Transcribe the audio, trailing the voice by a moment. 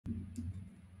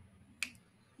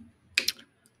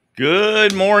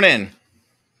Good morning.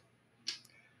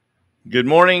 Good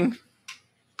morning.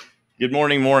 Good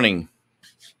morning.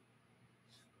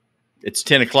 It's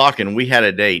 10 o'clock and we had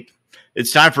a date.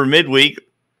 It's time for Midweek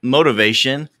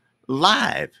Motivation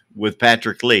Live with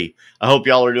Patrick Lee. I hope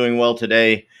y'all are doing well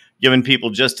today. Giving people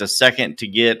just a second to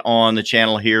get on the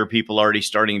channel here. People already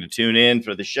starting to tune in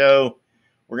for the show.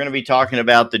 We're going to be talking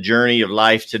about the journey of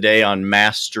life today on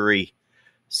mastery.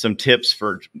 Some tips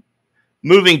for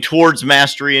moving towards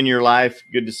mastery in your life.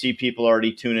 Good to see people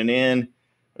already tuning in.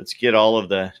 Let's get all of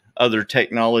the other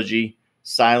technology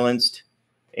silenced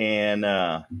and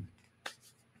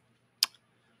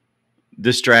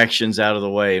distractions out of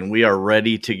the way, and we are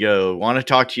ready to go. I want to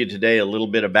talk to you today a little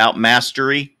bit about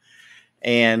mastery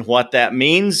and what that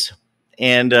means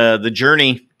and the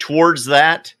journey towards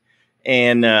that.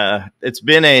 And it's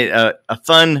been a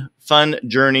fun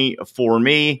journey for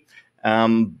me.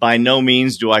 By no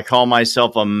means do I call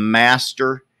myself a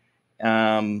master.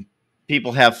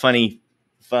 People have funny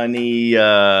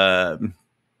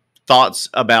thoughts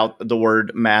about the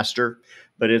word master,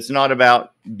 but it's not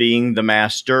about being the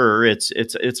master.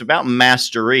 It's about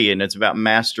mastery, and it's about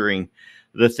mastering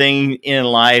the thing in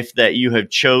life that you have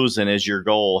chosen as your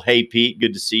goal. Hey, Pete,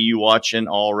 good to see you watching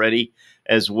already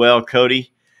as well.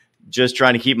 Cody, just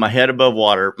trying to keep my head above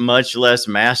water, much less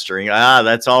mastering.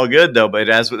 That's all good though, but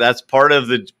that's part of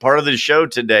the show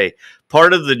today,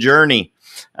 part of the journey.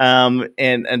 And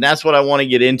that's what I want to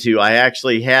get into. I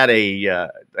actually had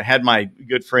my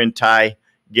good friend Ty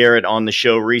Garrett on the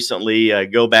show recently.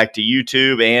 Go back to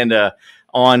YouTube and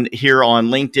on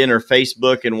LinkedIn or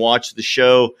Facebook and watch the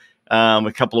show.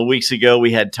 A couple of weeks ago,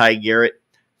 we had Ty Garrett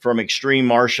from Extreme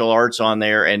Martial Arts on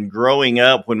there. And growing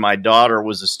up, when my daughter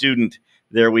was a student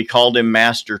there, we called him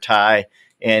Master Ty.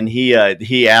 And he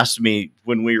asked me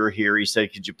when we were here, he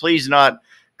said, "Could you please not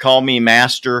call me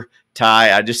Master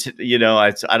Ty? I just,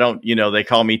 I don't, they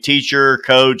call me teacher,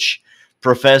 coach,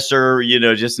 professor,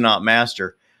 just not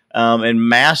master." And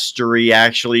mastery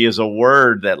actually is a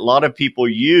word that a lot of people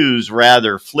use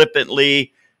rather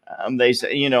flippantly. They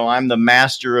say, I'm the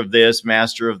master of this,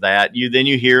 master of that. Then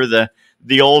you hear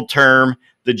the old term,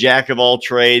 the jack of all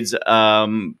trades,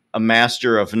 a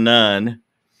master of none,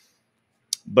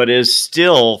 but is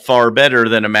still far better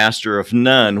than a master of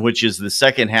none, which is the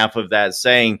second half of that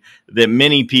saying that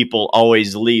many people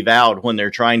always leave out when they're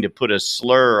trying to put a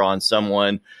slur on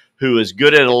someone who is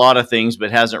good at a lot of things but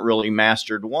hasn't really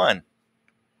mastered one.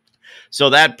 So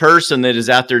that person that is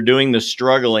out there doing the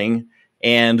struggling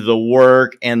and the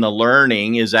work and the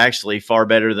learning is actually far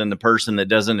better than the person that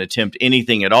doesn't attempt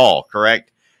anything at all, correct?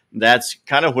 That's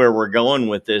kind of where we're going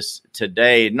with this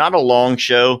today. Not a long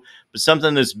show, but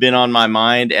something that's been on my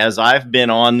mind as I've been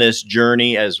on this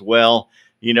journey as well.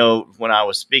 When I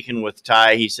was speaking with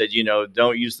Ty, he said,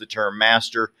 don't use the term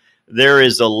master. There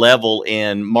is a level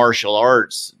in martial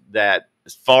arts that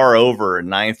is far over a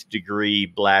 9th degree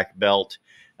black belt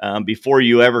before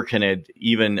you ever can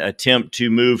even attempt to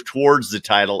move towards the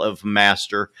title of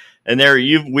master. And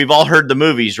we've all heard the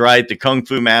movies, right? The Kung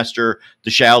Fu Master,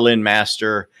 the Shaolin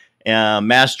Master,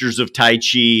 Masters of Tai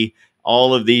Chi,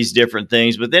 all of these different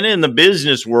things. But then in the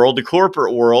business world, the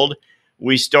corporate world,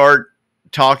 we start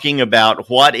talking about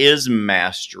what is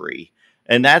mastery.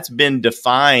 And that's been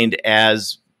defined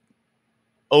as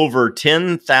over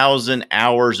 10,000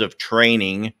 hours of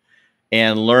training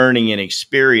and learning and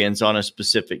experience on a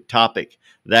specific topic.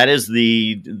 That is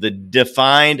the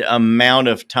defined amount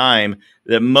of time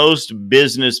that most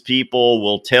business people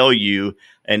will tell you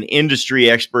and industry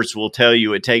experts will tell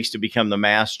you it takes to become the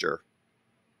master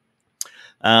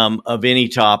of any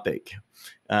topic.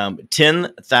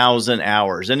 10,000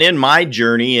 hours. And in my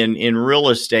journey in real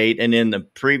estate and in the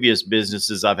previous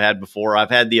businesses I've had before, I've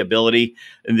had the ability,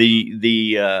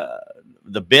 the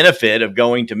benefit of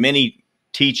going to many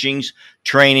teachings,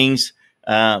 trainings,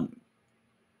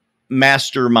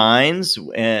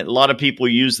 masterminds. And a lot of people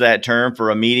use that term for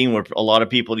a meeting where a lot of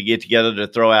people to get together to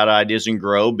throw out ideas and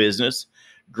grow business,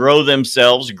 grow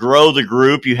themselves, grow the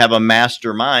group. You have a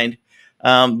mastermind.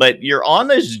 But you're on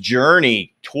this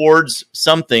journey towards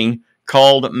something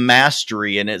called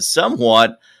mastery, and it's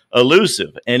somewhat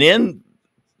elusive. And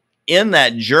in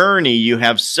that journey, you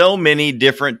have so many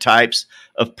different types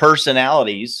of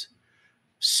personalities,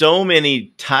 so many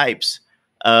types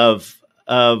of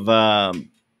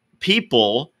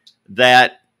people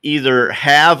that either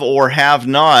have or have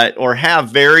not, or have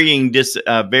varying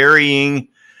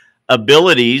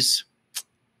abilities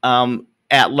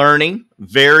at learning,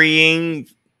 varying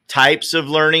types of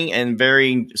learning and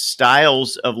varying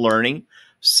styles of learning.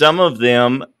 Some of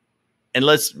them, and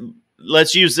let's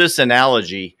use this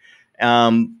analogy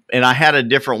And I had a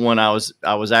different one I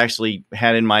was actually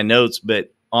had in my notes,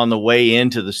 but on the way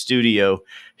into the studio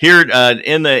here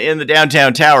in the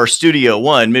downtown tower, Studio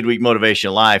One, Midweek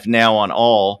Motivation Live, now on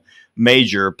all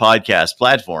major podcast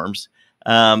platforms.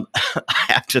 I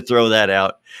have to throw that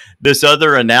out. This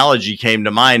other analogy came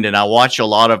to mind, and I watch a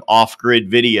lot of off-grid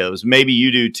videos. Maybe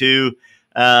you do too.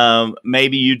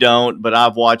 Maybe you don't, but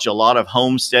I've watched a lot of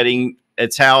homesteading.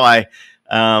 It's how I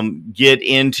get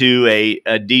into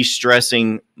a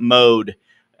de-stressing mode.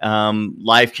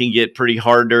 Life can get pretty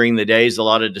hard during the days. A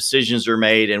lot of decisions are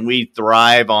made, and we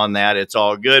thrive on that. It's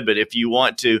all good. But if you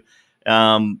want to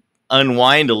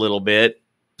unwind a little bit,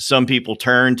 some people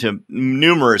turn to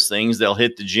numerous things. They'll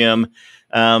hit the gym.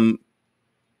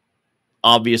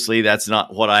 Obviously, that's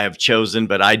not what I have chosen,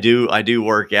 but I do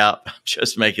work out. I'm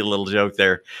just making a little joke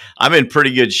there. I'm in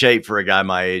pretty good shape for a guy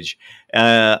my age.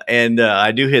 And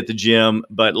I do hit the gym,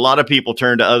 but a lot of people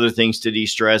turn to other things to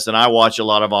de-stress. And I watch a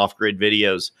lot of off-grid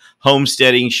videos,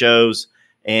 homesteading shows,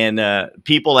 and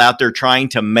people out there trying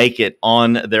to make it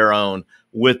on their own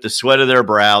with the sweat of their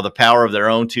brow, the power of their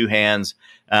own two hands,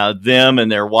 them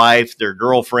and their wife, their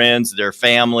girlfriends, their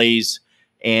families.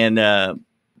 And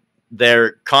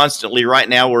they're constantly, right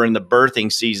now, we're in the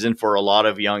birthing season for a lot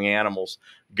of young animals,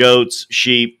 goats,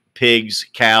 sheep, pigs,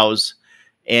 cows.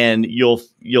 And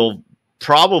you'll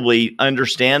probably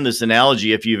understand this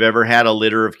analogy if you've ever had a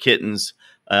litter of kittens,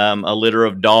 a litter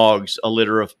of dogs, a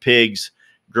litter of pigs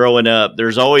growing up.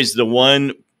 There's always the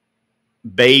one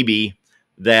baby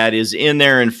that is in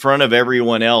there in front of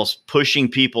everyone else, pushing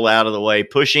people out of the way,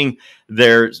 pushing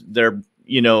their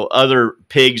other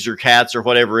pigs or cats or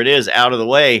whatever it is out of the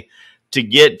way to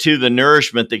get to the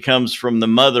nourishment that comes from the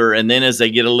mother. And then as they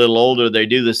get a little older, they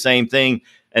do the same thing,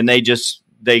 and they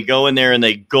go in there and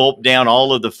they gulp down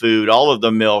all of the food, all of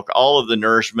the milk, all of the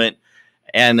nourishment,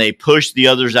 and they push the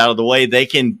others out of the way.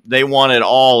 They want it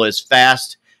all as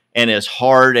fast and as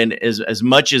hard and as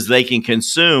much as they can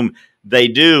consume, they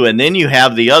do. And then you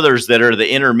have the others that are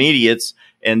the intermediates,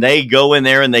 and they go in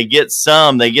there and they get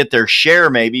their share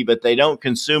maybe, but they don't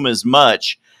consume as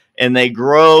much, and they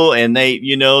grow and they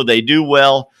do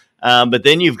well. But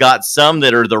then you've got some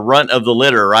that are the runt of the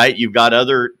litter, right? You've got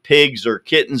other pigs or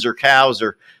kittens or cows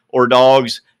or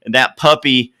dogs, and that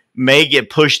puppy may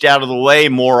get pushed out of the way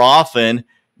more often.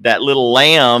 That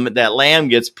lamb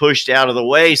gets pushed out of the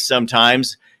way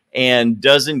sometimes and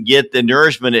doesn't get the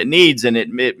nourishment it needs. And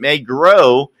it may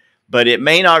grow, but it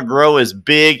may not grow as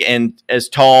big and as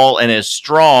tall and as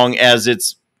strong as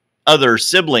its other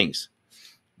siblings,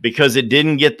 because it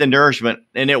didn't get the nourishment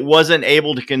and it wasn't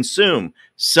able to consume.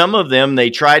 Some of them, they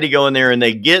try to go in there and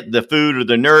they get the food or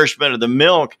the nourishment or the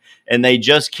milk, and they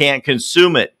just can't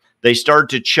consume it. They start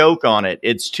to choke on it.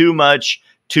 It's too much,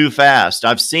 too fast.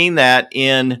 I've seen that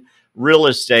in real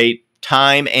estate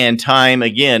time and time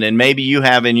again, and maybe you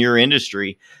have in your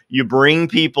industry. You bring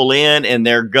people in and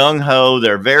they're gung-ho,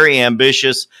 they're very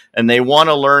ambitious, and they want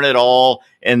to learn it all,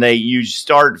 and you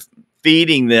start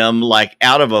feeding them like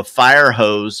out of a fire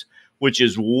hose, which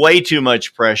is way too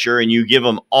much pressure, and you give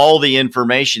them all the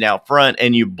information out front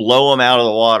and you blow them out of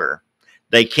the water.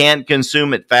 They can't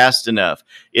consume it fast enough.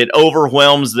 It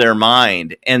overwhelms their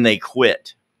mind and they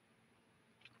quit.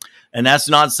 And that's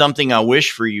not something I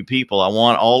wish for you people. I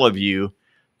want all of you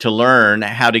to learn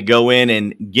how to go in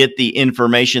and get the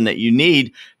information that you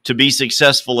need to be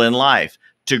successful in life,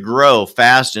 to grow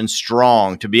fast and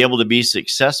strong, to be able to be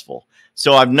successful.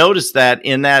 So I've noticed that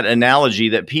in that analogy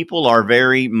that people are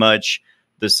very much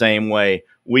the same way.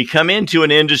 We come into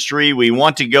an industry, we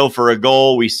want to go for a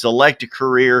goal, we select a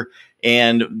career,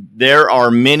 and there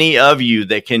are many of you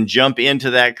that can jump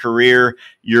into that career.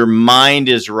 Your mind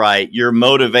is right. Your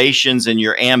motivations and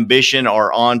your ambition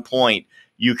are on point.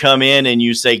 You come in and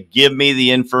you say, give me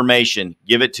the information.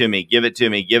 Give it to me. Give it to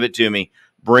me. Give it to me.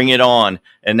 Bring it on.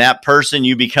 And that person,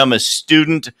 you become a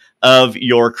student of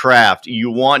your craft. You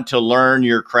want to learn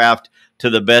your craft to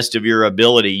the best of your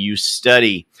ability. You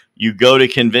study. You go to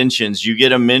conventions. You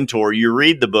get a mentor. You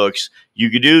read the books. You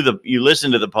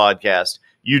listen to the podcast.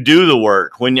 You do the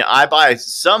work. When I buy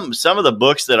some of the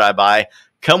books that I buy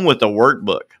come with a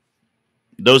workbook.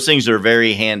 Those things are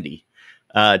very handy.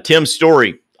 Tim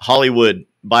Story, Hollywood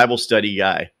Bible study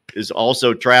guy,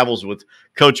 also travels with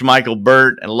Coach Michael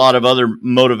Burt and a lot of other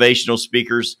motivational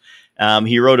speakers.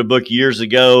 He wrote a book years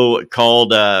ago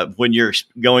called When You're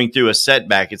Going Through a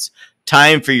Setback. It's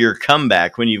time for your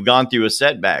comeback when you've gone through a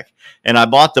setback. And I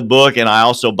bought the book, and I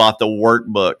also bought the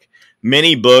workbook.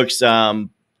 Many books.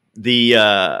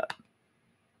 The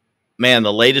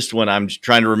latest one, I'm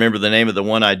trying to remember the name of the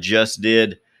one I just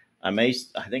did. I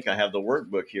think I have the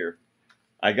workbook here.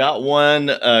 I got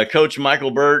one, Coach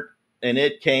Michael Burt, and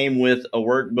it came with a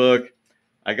workbook.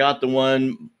 I got the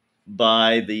one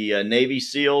by the Navy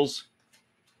SEALs.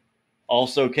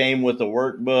 Also came with a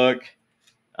workbook.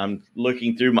 I'm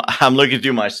looking through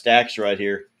my stacks right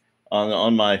here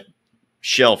on my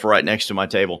shelf right next to my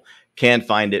table. Can't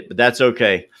find it, but that's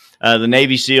okay. The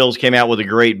Navy SEALs came out with a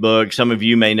great book. Some of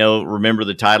you may remember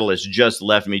the title. It's just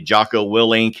left me. Jocko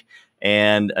Willink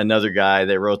and another guy,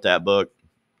 they wrote that book.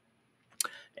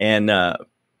 And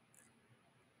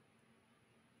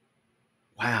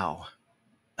wow.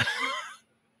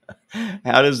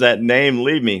 How does that name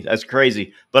leave me? That's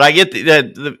crazy. But I get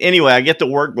anyway, I get the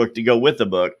workbook to go with the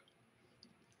book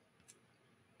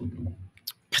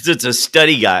because it's a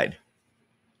study guide.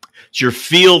 It's your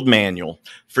field manual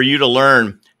for you to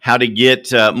learn how to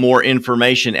get more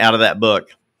information out of that book.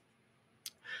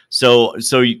 So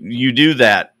you do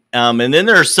that. And then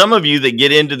there are some of you that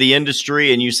get into the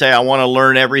industry and you say, I want to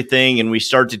learn everything. And we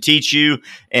start to teach you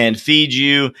and feed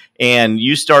you. And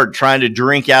you start trying to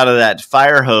drink out of that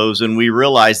fire hose. And we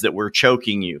realize that we're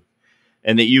choking you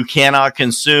and that you cannot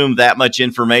consume that much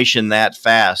information that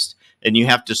fast. And you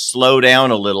have to slow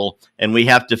down a little. And we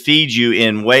have to feed you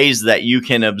in ways that you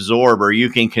can absorb or you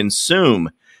can consume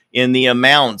in the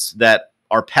amounts that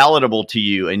are palatable to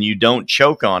you and you don't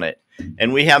choke on it.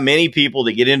 And we have many people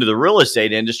that get into the real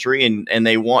estate industry and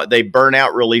they burn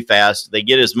out really fast. They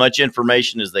get as much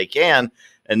information as they can,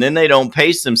 and then they don't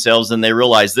pace themselves and they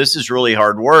realize this is really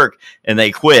hard work and they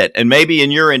quit. And maybe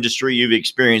in your industry, you've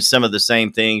experienced some of the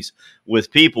same things with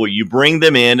people. You bring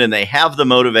them in and they have the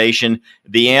motivation,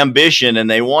 the ambition, and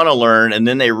they want to learn. And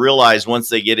then they realize once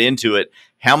they get into it,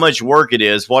 how much work it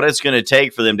is, what it's going to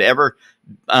take for them to ever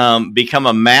become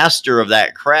a master of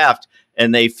that craft.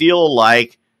 And they feel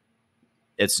like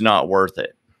it's not worth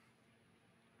it.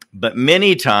 But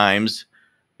many times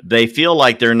they feel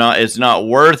like it's not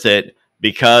worth it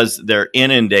because they're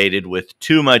inundated with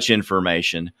too much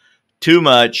information, too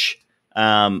much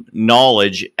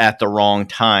knowledge at the wrong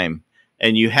time.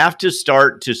 And you have to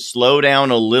start to slow down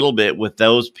a little bit with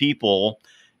those people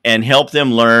and help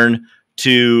them learn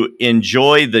to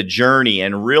enjoy the journey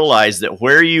and realize that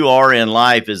where you are in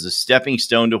life is a stepping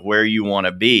stone to where you want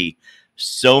to be.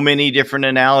 So many different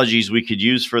analogies we could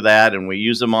use for that, and we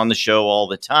use them on the show all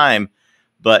the time.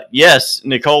 But yes,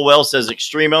 Nicole Wells says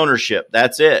extreme ownership.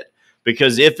 That's it.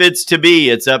 Because if it's to be,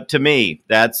 it's up to me.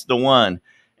 That's the one.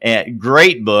 And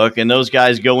great book. And those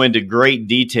guys go into great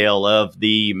detail of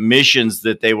the missions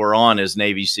that they were on as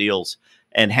Navy SEALs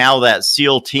and how that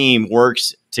SEAL team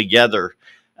works together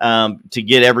to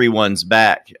get everyone's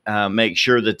back, make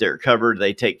sure that they're covered.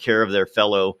 They take care of their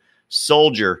fellow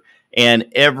soldier.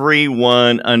 And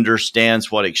everyone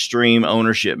understands what extreme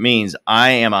ownership means. I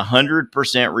am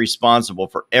 100% responsible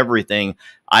for everything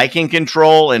I can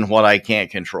control and what I can't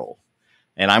control.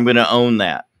 And I'm going to own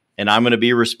that. And I'm going to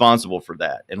be responsible for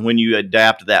that. And when you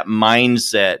adapt that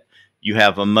mindset, you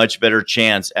have a much better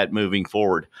chance at moving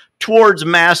forward towards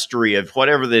mastery of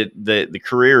whatever the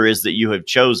career is that you have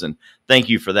chosen. Thank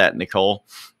you for that, Nicole.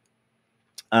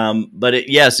 But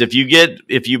yes, if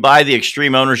you buy the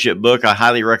Extreme Ownership book, I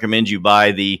highly recommend you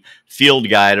buy the field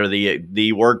guide or the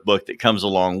workbook that comes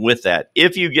along with that.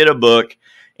 If you get a book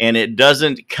and it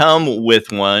doesn't come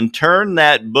with one, turn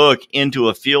that book into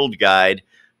a field guide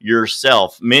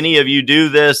yourself. Many of you do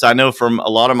this. I know from a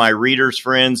lot of my readers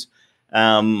friends,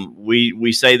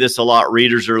 we say this a lot: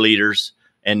 readers are leaders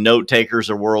and note takers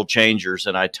are world changers.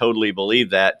 And I totally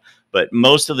believe that. But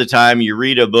most of the time you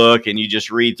read a book and you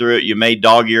just read through it. You may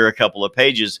dog ear a couple of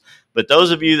pages. But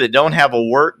those of you that don't have a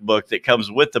workbook that comes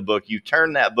with the book, you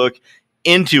turn that book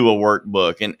into a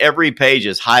workbook. And every page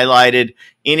is highlighted.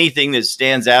 Anything that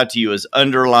stands out to you is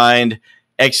underlined.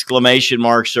 Exclamation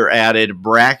marks are added.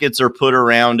 Brackets are put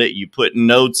around it. You put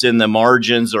notes in the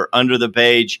margins or under the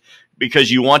page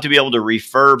because you want to be able to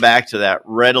refer back to that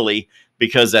readily,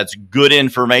 because that's good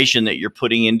information that you're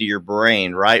putting into your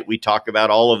brain, right? We talk about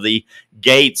all of the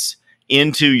gates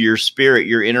into your spirit,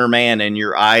 your inner man, and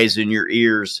your eyes and your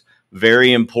ears.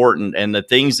 Very important. And the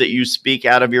things that you speak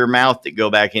out of your mouth that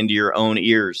go back into your own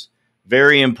ears.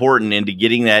 Very important into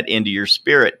getting that into your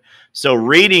spirit. So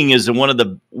reading is one of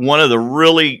the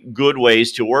really good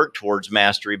ways to work towards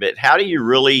mastery. But how do you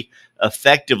really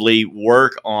effectively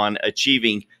work on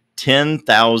achieving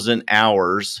 10,000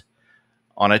 hours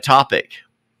on a topic?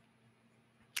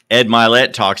 Ed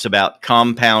Mylett talks about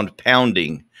compound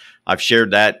pounding. I've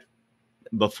shared that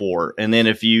before. And then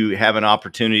if you have an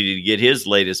opportunity to get his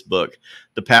latest book,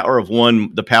 The Power of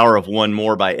One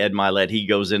More by Ed Mylett, he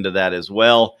goes into that as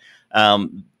well.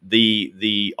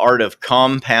 The art of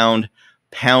compound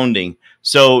pounding.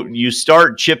 So you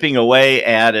start chipping away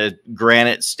at a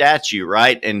granite statue,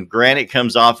 right? And granite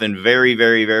comes off in very,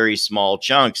 very, very small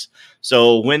chunks.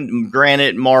 So when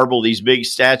granite, marble, these big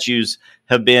statues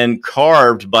have been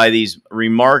carved by these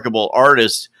remarkable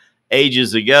artists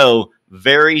ages ago,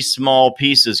 very small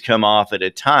pieces come off at a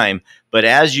time. But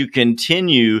as you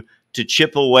continue to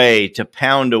chip away, to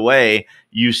pound away,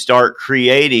 you start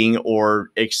creating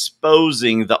or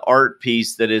exposing the art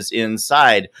piece that is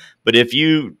inside. But if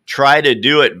you try to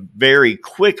do it very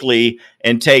quickly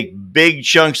and take big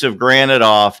chunks of granite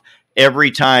off,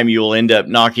 every time you will end up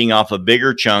knocking off a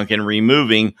bigger chunk and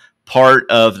removing part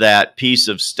of that piece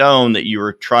of stone that you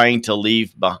were trying to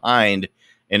leave behind,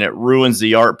 and it ruins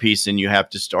the art piece and you have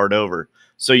to start over.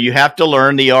 So you have to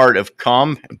learn the art of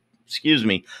compound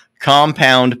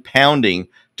pounding,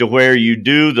 to where you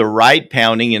do the right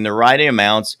pounding in the right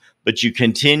amounts, but you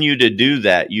continue to do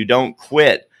that. You don't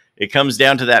quit. It comes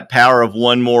down to that power of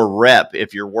one more rep.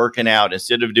 If you're working out,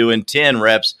 instead of doing 10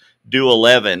 reps, do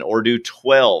 11 or do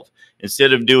 12.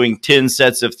 Instead of doing 10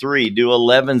 sets of 3, do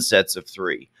 11 sets of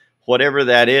 3, whatever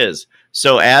that is.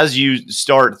 So as you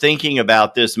start thinking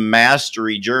about this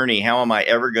mastery journey, how am I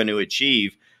ever going to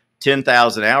achieve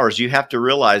 10,000 hours? You have to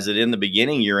realize that in the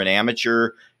beginning, you're an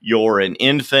amateur, you're an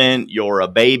infant, you're a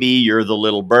baby, you're the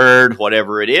little bird,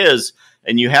 whatever it is.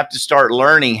 And you have to start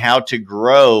learning how to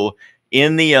grow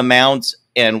in the amounts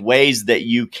and ways that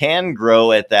you can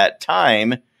grow at that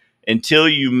time, until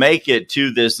you make it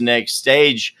to this next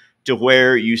stage, to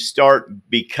where you start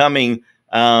becoming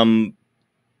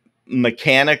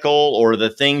mechanical, or the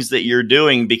things that you're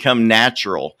doing become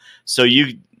natural. So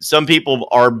some people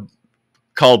are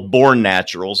called born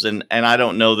naturals, and I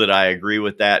don't know that I agree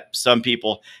with that. Some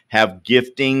people have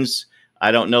giftings.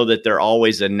 I don't know that they're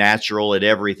always a natural at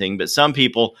everything, but some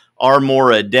people are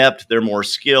more adept, they're more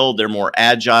skilled, they're more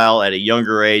agile at a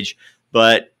younger age.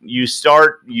 But you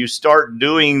start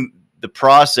doing the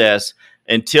process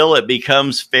until it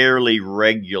becomes fairly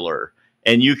regular,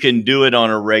 and you can do it on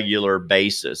a regular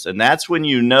basis. And that's when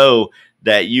you know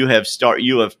that you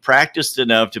have practiced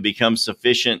enough to become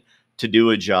sufficient to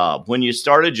do a job. When you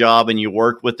start a job and you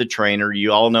work with the trainer,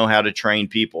 you all know how to train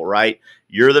people, right?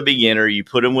 You're the beginner, you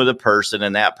put them with a person,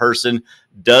 and that person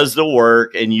does the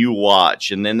work and you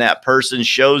watch. And then that person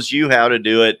shows you how to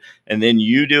do it, and then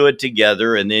you do it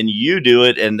together, and then you do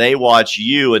it and they watch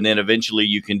you, and then eventually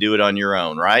you can do it on your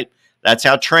own, right? That's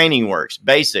how training works,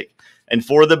 basic. And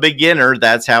for the beginner,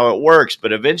 that's how it works.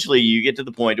 But eventually you get to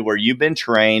the point where you've been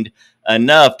trained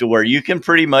enough to where you can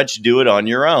pretty much do it on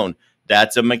your own.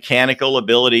 That's a mechanical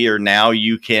ability, or now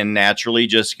you can naturally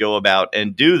just go about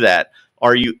and do that.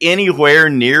 Are you anywhere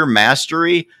near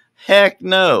mastery? Heck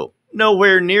no,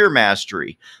 nowhere near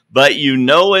mastery. But you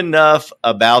know enough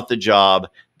about the job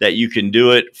that you can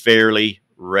do it fairly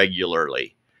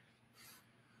regularly.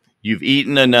 You've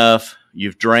eaten enough,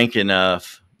 you've drank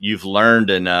enough, you've learned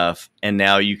enough, and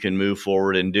now you can move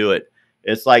forward and do it.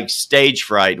 It's like stage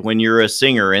fright. When you're a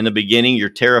singer, in the beginning, you're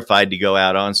terrified to go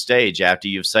out on stage. After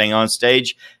you've sang on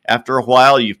stage, after a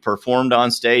while, you've performed on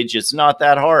stage. It's not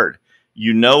that hard.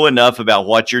 You know enough about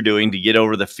what you're doing to get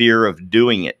over the fear of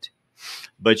doing it.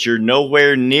 But you're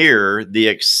nowhere near the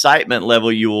excitement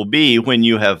level you will be when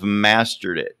you have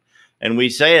mastered it. And we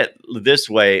say it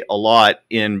this way a lot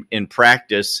in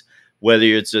practice, whether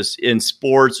it's in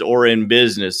sports or in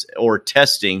business or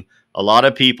testing. A lot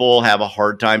of people have a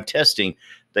hard time testing.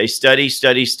 They study,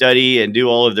 and do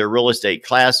all of their real estate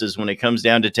classes. When it comes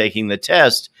down to taking the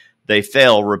test, they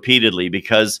fail repeatedly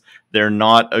because they're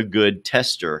not a good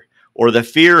tester. Or the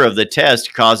fear of the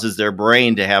test causes their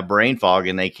brain to have brain fog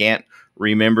and they can't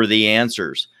remember the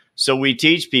answers. So we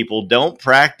teach people, don't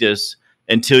practice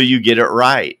until you get it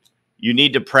right. You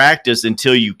need to practice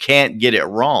until you can't get it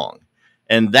wrong.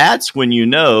 And that's when you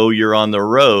know you're on the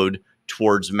road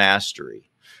towards mastery.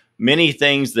 Many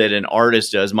things that an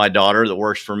artist does. My daughter that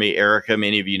works for me, Erica,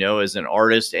 many of you know, is an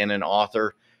artist and an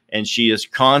author, and she is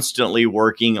constantly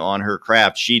working on her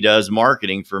craft. She does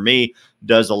marketing for me,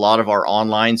 does a lot of our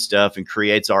online stuff and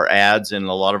creates our ads and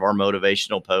a lot of our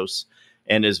motivational posts,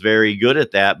 and is very good at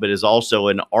that, but is also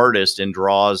an artist and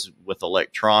draws with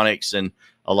electronics and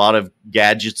a lot of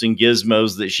gadgets and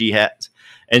gizmos that she has.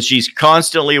 And she's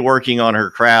constantly working on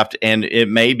her craft, and it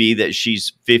may be that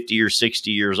she's 50 or 60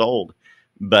 years old,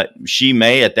 but she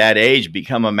may at that age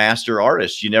become a master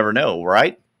artist. You never know,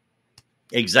 right?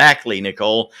 Exactly,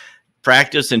 Nicole.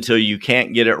 Practice until you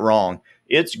can't get it wrong.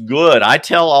 It's good. I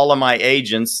tell all of my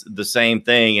agents the same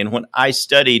thing. And when I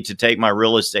studied to take my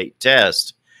real estate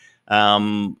test,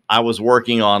 I was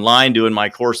working online, doing my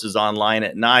courses online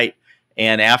at night.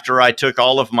 And after I took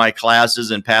all of my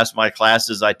classes and passed my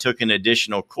classes, I took an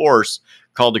additional course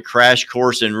called the Crash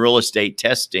Course in Real Estate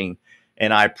Testing.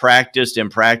 And I practiced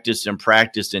and practiced and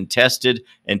practiced and tested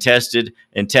and tested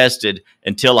and tested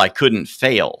until I couldn't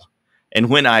fail. And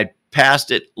when I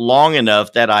passed it long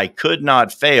enough that I could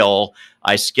not fail,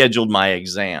 I scheduled my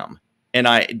exam. And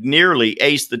I nearly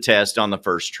aced the test on the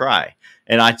first try.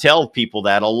 And I tell people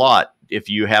that a lot. If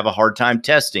you have a hard time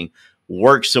testing,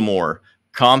 work some more.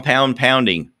 Compound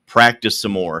pounding, practice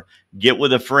some more. Get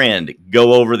with a friend,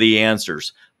 go over the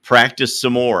answers. Practice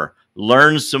some more.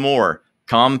 Learn some more.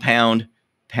 Compound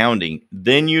pounding.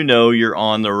 Then you know you're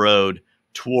on the road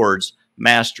towards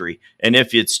mastery. And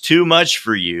if it's too much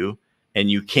for you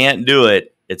and you can't do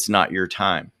it, it's not your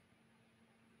time.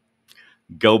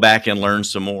 Go back and learn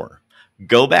some more.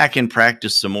 Go back and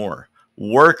practice some more.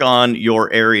 Work on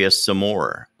your area some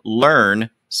more. Learn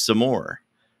some more.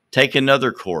 Take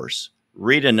another course.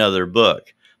 Read another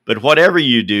book. But whatever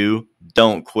you do,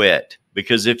 don't quit.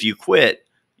 Because if you quit,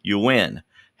 you win.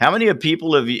 How many of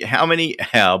people have you,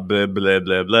 blah, blah,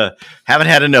 blah, blah, haven't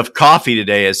had enough coffee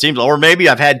today, it seems, or maybe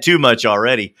I've had too much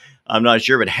already. I'm not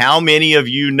sure. But how many of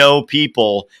you know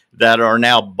people that are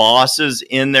now bosses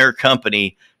in their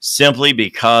company simply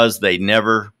because they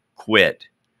never quit?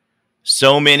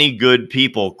 So many good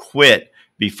people quit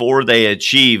before they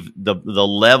achieve the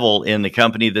level in the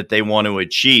company that they want to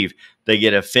achieve. They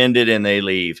get offended and they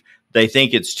leave. They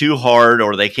think it's too hard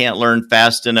or they can't learn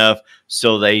fast enough,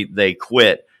 so they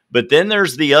quit. But then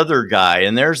there's the other guy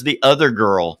and there's the other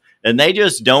girl, and they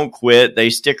just don't quit. They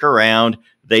stick around.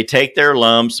 They take their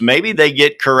lumps. Maybe they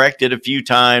get corrected a few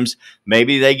times.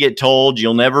 Maybe they get told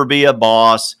you'll never be a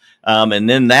boss. And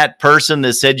then that person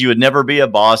that said you would never be a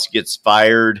boss gets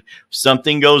fired.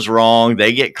 Something goes wrong.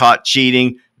 They get caught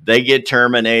cheating. They get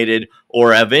terminated,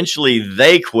 or eventually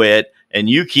they quit, and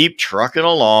you keep trucking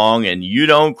along and you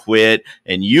don't quit,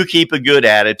 and you keep a good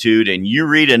attitude and you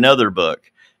read another book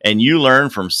and you learn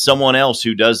from someone else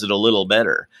who does it a little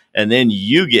better. And then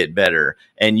you get better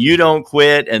and you don't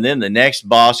quit. And then the next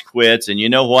boss quits. And you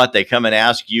know what? They come and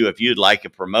ask you if you'd like a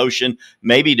promotion,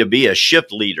 maybe to be a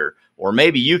shift leader. Or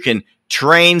maybe you can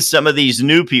train some of these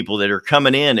new people that are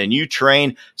coming in, and you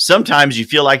train. Sometimes you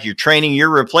feel like you're training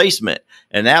your replacement,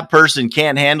 and that person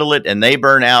can't handle it and they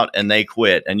burn out and they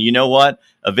quit. And you know what?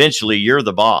 Eventually you're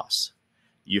the boss.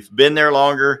 You've been there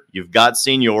longer. You've got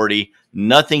seniority.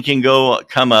 Nothing can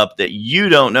come up that you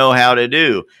don't know how to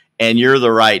do. And you're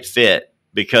the right fit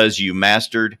because you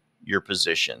mastered your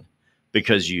position,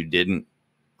 because you didn't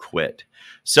quit.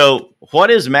 So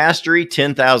what is mastery?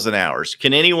 10,000 hours.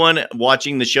 Can anyone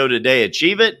watching the show today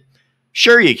achieve it?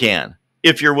 Sure you can,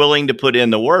 if you're willing to put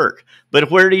in the work.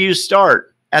 But where do you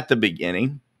start? At the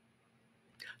beginning.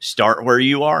 Start where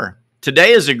you are.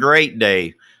 Today is a great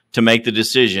day to make the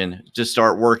decision to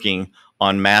start working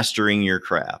on mastering your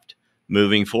craft.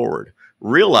 Moving forward,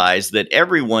 realize that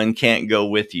everyone can't go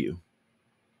with you.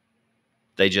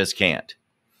 They just can't.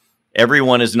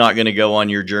 Everyone is not going to go on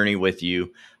your journey with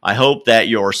you. I hope that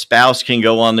your spouse can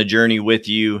go on the journey with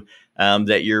you,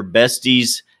 that your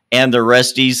besties and the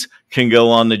resties can go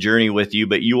on the journey with you,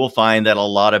 but you will find that a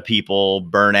lot of people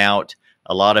burn out.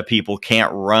 A lot of people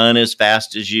can't run as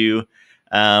fast as you.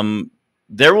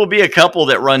 There will be a couple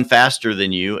that run faster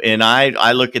than you, and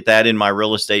I look at that in my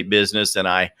real estate business, and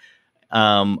I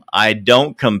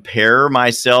don't compare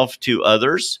myself to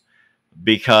others,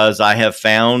 because I have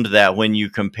found that when you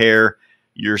compare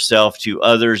yourself to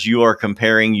others, you are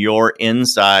comparing your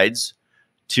insides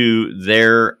to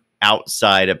their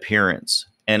outside appearance,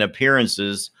 and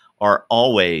appearances are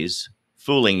always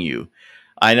fooling you.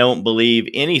 I don't believe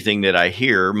anything that I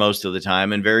hear most of the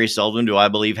time, and very seldom do I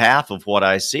believe half of what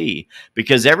I see,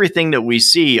 because everything that we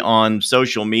see on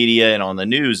social media and on the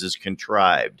news is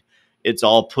contrived. It's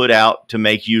all put out to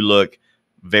make you look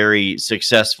very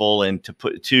successful and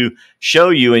to show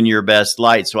you in your best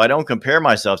light. So I don't compare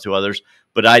myself to others,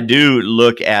 but I do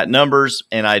look at numbers,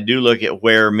 and I do look at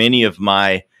where many of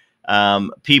my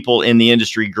people in the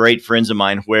industry, great friends of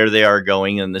mine, where they are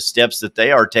going and the steps that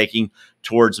they are taking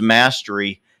towards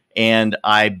mastery. And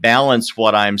I balance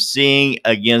what I'm seeing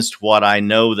against what I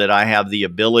know that I have the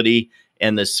ability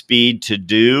and the speed to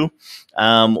do,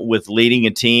 with leading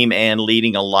a team and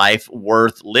leading a life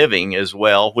worth living as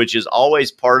well, which is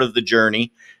always part of the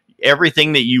journey.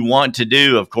 Everything that you want to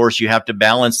do, of course, you have to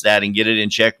balance that and get it in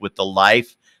check with the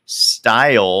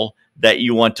lifestyle that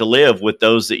you want to live with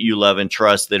those that you love and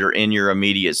trust that are in your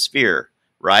immediate sphere,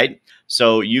 right?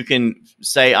 So you can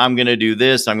say, I'm going to do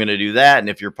this, I'm going to do that. And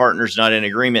if your partner's not in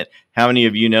agreement, how many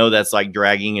of you know that's like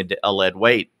dragging a lead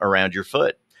weight around your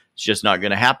foot? It's just not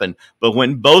going to happen. But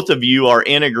when both of you are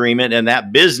in agreement, and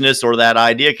that business or that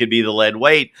idea could be the lead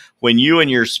weight, when you and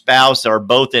your spouse are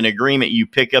both in agreement, you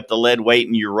pick up the lead weight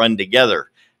and you run together.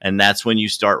 And that's when you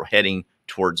start heading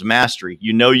towards mastery.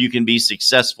 You know you can be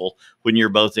successful when you're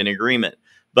both in agreement.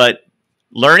 But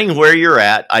learning where you're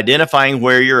at, identifying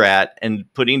where you're at, and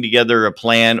putting together a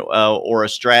plan or a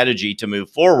strategy to move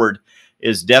forward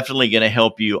is definitely going to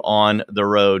help you on the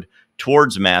road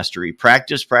towards mastery.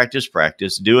 Practice, practice,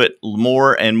 practice. Do it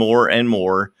more and more and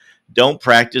more. Don't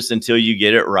practice until you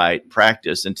get it right.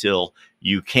 Practice until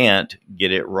you can't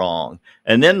get it wrong.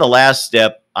 And then the last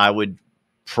step I would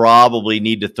probably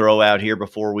need to throw out here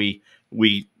before we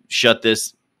shut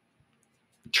this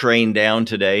train down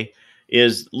today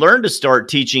is learn to start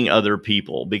teaching other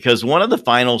people, because one of the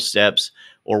final steps,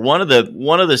 or one of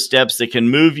the steps that can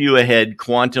move you ahead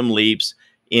quantum leaps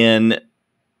in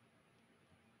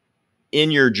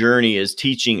your journey, is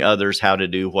teaching others how to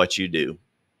do what you do.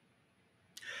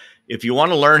 If you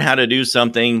want to learn how to do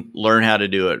something, learn how to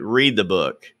do it. Read the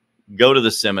book, go to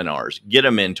the seminars, get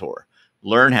a mentor,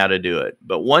 learn how to do it.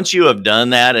 But once you have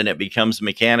done that and it becomes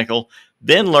mechanical,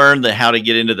 then learn how to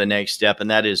get into the next step, and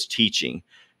that is teaching.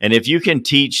 And if you can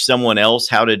teach someone else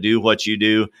how to do what you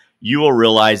do, you will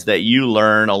realize that you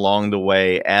learn along the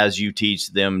way as you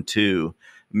teach them too.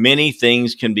 Many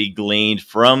things can be gleaned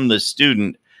from the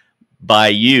student by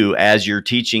you as you're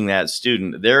teaching that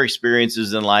student. Their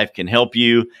experiences in life can help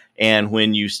you. And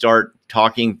when you start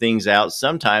talking things out,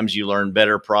 sometimes you learn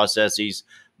better processes.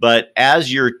 But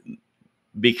as you're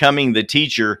becoming the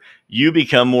teacher, you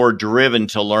become more driven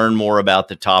to learn more about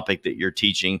the topic that you're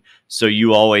teaching, so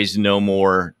you always know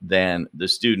more than the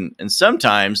student. And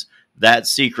sometimes that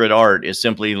secret art is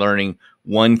simply learning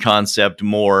one concept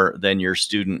more than your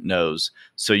student knows,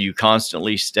 so you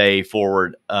constantly stay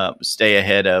forward, stay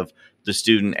ahead of the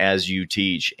student as you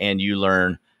teach, and you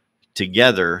learn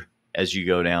together as you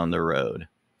go down the road.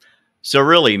 So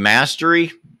really,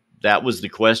 mastery, that was the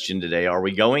question today. Are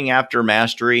we going after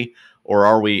mastery, or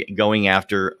are we going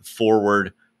after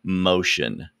forward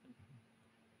motion?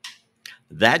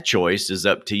 That choice is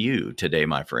up to you today,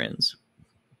 my friends.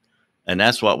 And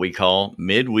that's what we call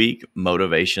Midweek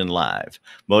Motivation Live,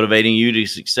 motivating you to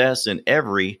success in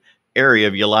every area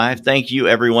of your life. Thank you,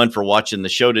 everyone, for watching the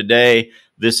show today.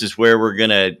 This is where we're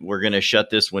gonna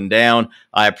shut this one down.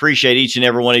 I appreciate each and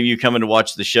every one of you coming to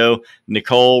watch the show.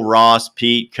 Nicole, Ross,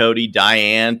 Pete, Cody,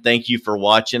 Diane, thank you for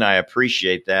watching. I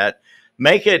appreciate that.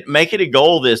 Make it a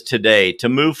goal this today to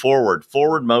move forward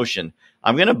motion.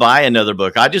 I'm going to buy another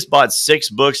book. I just bought 6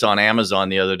 books on Amazon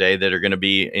the other day that are going to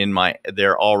be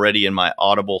they're already in my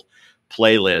Audible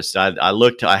playlist.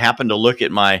 I happened to look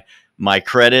at my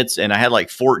credits, and I had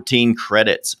like 14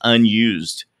 credits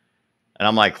unused. And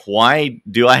I'm like, why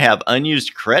do I have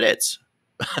unused credits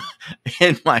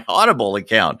in my Audible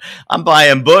account? I'm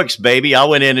buying books, baby. I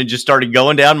went in and just started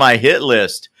going down my hit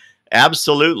list.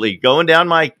 Absolutely. Going down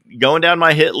my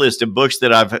hit list of books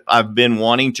that I've been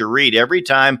wanting to read. Every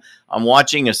time I'm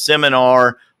watching a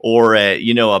seminar or a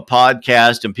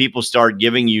podcast and people start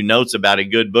giving you notes about a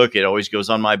good book, it always goes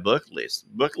on my book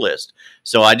list.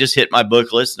 So I just hit my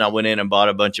book list and I went in and bought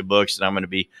a bunch of books, and I'm going to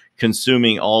be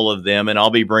consuming all of them, and I'll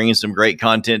be bringing some great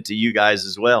content to you guys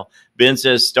as well. Ben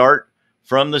says, start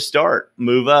from the start,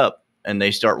 move up, and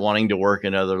they start wanting to work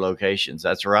in other locations.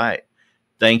 That's right.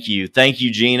 Thank you. Thank you,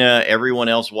 Gina. Everyone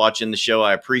else watching the show,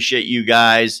 I appreciate you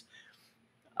guys.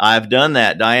 I've done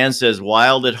that. Diane says,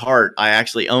 Wild at Heart. I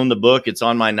actually own the book. It's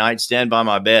on my nightstand by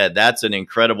my bed. That's an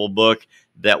incredible book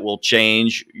that will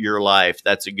change your life.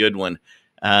 That's a good one.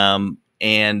 And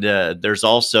there's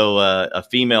also a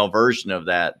female version of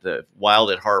that, the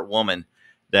Wild at Heart Woman,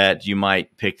 that you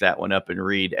might pick that one up and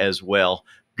read as well.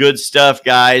 Good stuff,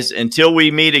 guys. Until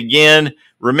we meet again,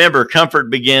 remember,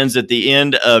 comfort begins at the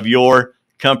end of your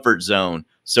comfort zone.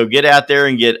 So get out there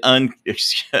and get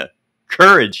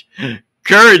courage.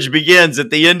 Courage begins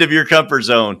at the end of your comfort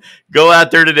zone. Go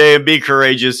out there today and be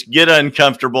courageous. Get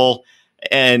uncomfortable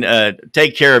and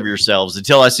take care of yourselves.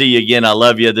 Until I see you again, I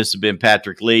love you. This has been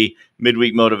Patrick Lee,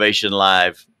 Midweek Motivation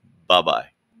Live. Bye-bye.